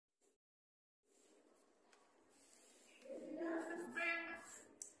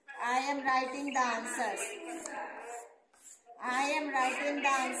am writing the answers. I am writing the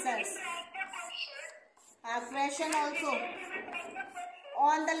answers. Question also.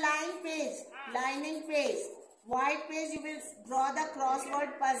 On the lining page, white page, you will draw the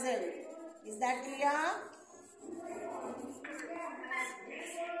crossword puzzle. Is that clear?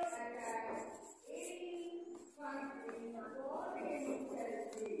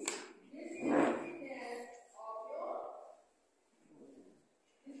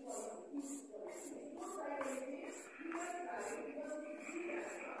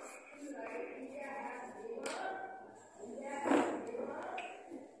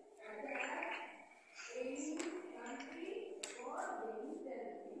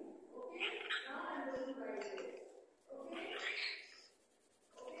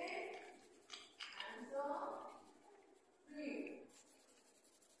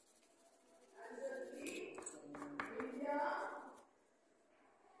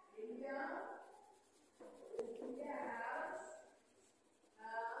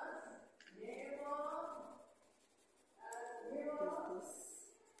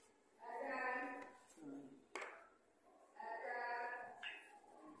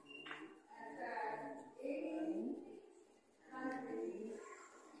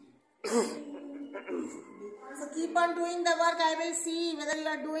 So keep on doing the work. I will see whether you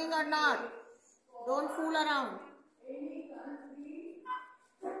are doing or not. Don't fool around.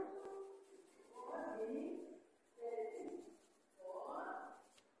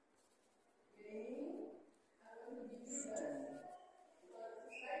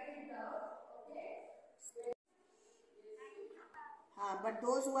 But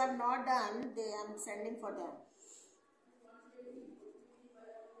those who have not done, I am sending for them.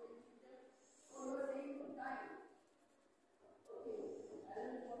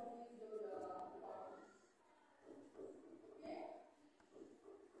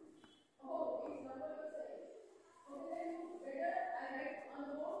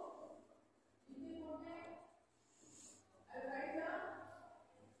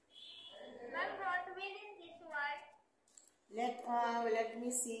 Let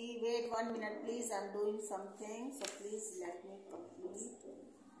me see. Wait 1 minute, please. I'm doing something, so please let me complete.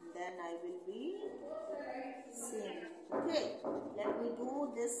 Then I will be seeing. Okay, let me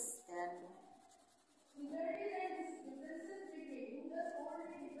do this then. Wait.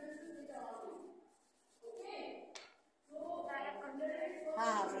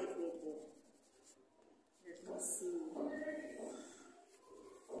 Let me see.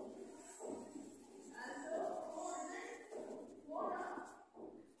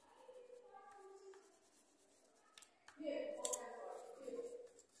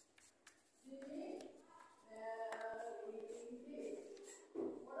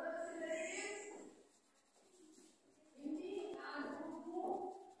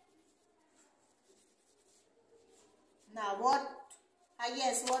 Now what?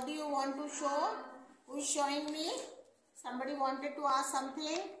 Yes, what do you want to show? Who is showing me? Somebody wanted to ask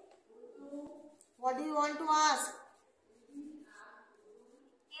something? What do you want to ask?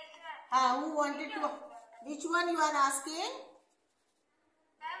 Who wanted to? Which one you are asking?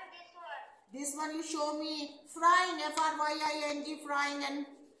 This one you show me. Frying, F-R-Y-I-N-G, frying,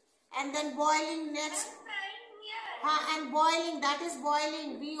 and then boiling next. And boiling, that is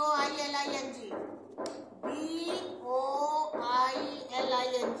boiling. B-O-I-L-I-N-G. B-O-I-L-I-N-G.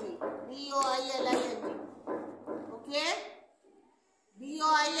 B-O-I-L-I-N-G. Okay?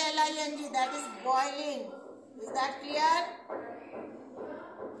 B-O-I-L-I-N-G, that is boiling. Is that clear?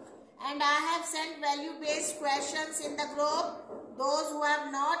 And I have sent value-based questions in the group. Those who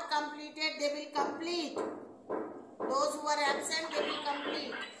have not completed, they will complete. Those who are absent, they will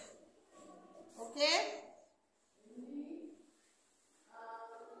complete. Okay?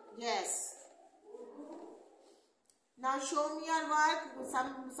 Yes. Now show me your work.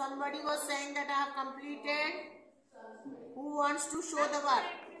 Somebody was saying that I have completed. Who wants to show the work?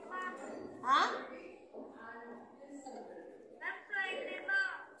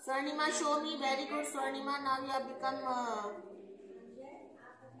 Swarnima, show me. Very good, Swarnima. Now you have become...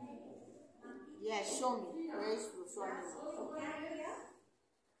 Yes, show me. Where is Swarnima?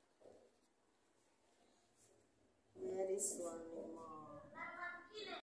 Where is Swarnima?